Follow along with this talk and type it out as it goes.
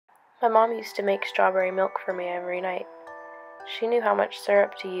My mom used to make strawberry milk for me every night. She knew how much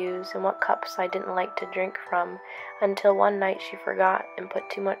syrup to use and what cups I didn't like to drink from, until one night she forgot and put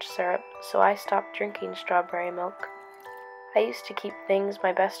too much syrup, so I stopped drinking strawberry milk. I used to keep things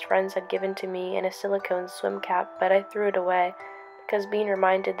my best friends had given to me in a silicone swim cap, but I threw it away because being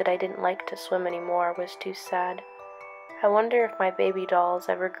reminded that I didn't like to swim anymore was too sad. I wonder if my baby dolls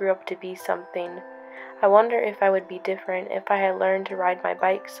ever grew up to be something. I wonder if I would be different if I had learned to ride my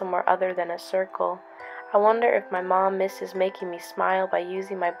bike somewhere other than a circle. I wonder if my mom misses making me smile by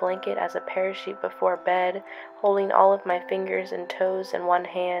using my blanket as a parachute before bed, holding all of my fingers and toes in one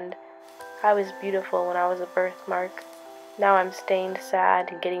hand. I was beautiful when I was a birthmark. Now I'm stained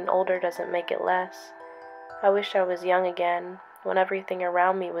sad, and getting older doesn't make it less. I wish I was young again, when everything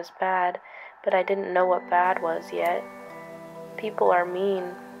around me was bad, but I didn't know what bad was yet. People are mean.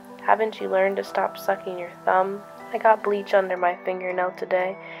 Haven't you learned to stop sucking your thumb? I got bleach under my fingernail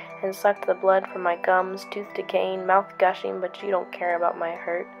today and sucked the blood from my gums, tooth decaying, mouth gushing, but you don't care about my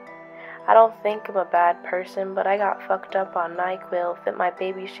hurt. I don't think I'm a bad person, but I got fucked up on NyQuil, fit my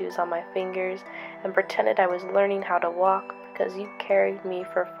baby shoes on my fingers, and pretended I was learning how to walk because you carried me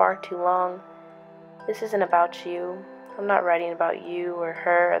for far too long. This isn't about you. I'm not writing about you or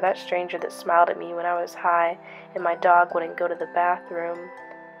her or that stranger that smiled at me when I was high and my dog wouldn't go to the bathroom.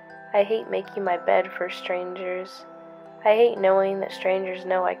 I hate making my bed for strangers. I hate knowing that strangers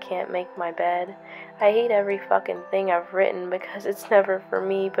know I can't make my bed. I hate every fucking thing I've written because it's never for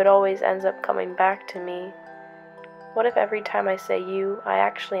me but always ends up coming back to me. What if every time I say you, I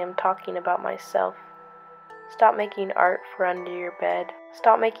actually am talking about myself? Stop making art for under your bed.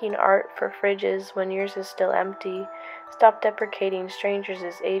 Stop making art for fridges when yours is still empty. Stop deprecating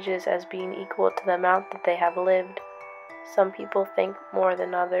strangers' ages as being equal to the amount that they have lived. Some people think more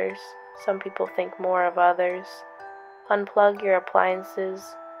than others. Some people think more of others. Unplug your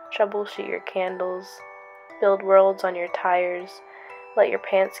appliances. Troubleshoot your candles. Build worlds on your tires. Let your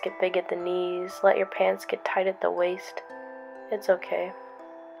pants get big at the knees. Let your pants get tight at the waist. It's okay.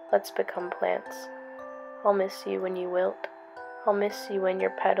 Let's become plants. I'll miss you when you wilt. I'll miss you when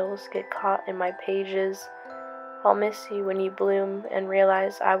your petals get caught in my pages. I'll miss you when you bloom and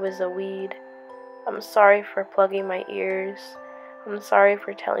realize I was a weed. I'm sorry for plugging my ears. I'm sorry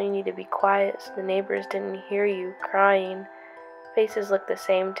for telling you to be quiet so the neighbors didn't hear you crying. Faces look the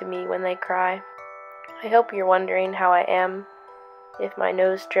same to me when they cry. I hope you're wondering how I am, if my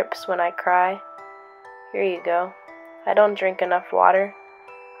nose drips when I cry. Here you go. I don't drink enough water.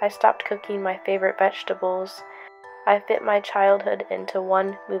 I stopped cooking my favorite vegetables. I fit my childhood into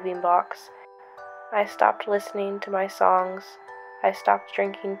one moving box. I stopped listening to my songs. I stopped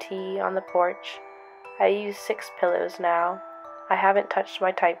drinking tea on the porch. I use 6 pillows now. I haven't touched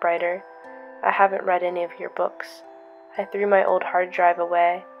my typewriter. I haven't read any of your books. I threw my old hard drive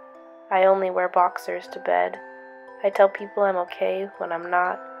away. I only wear boxers to bed. I tell people I'm okay when I'm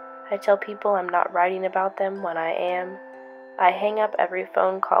not. I tell people I'm not writing about them when I am. I hang up every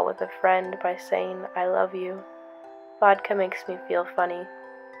phone call with a friend by saying I love you. Vodka makes me feel funny.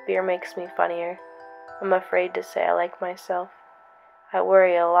 Beer makes me funnier. I'm afraid to say I like myself. I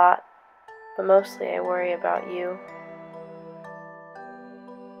worry a lot, but mostly I worry about you.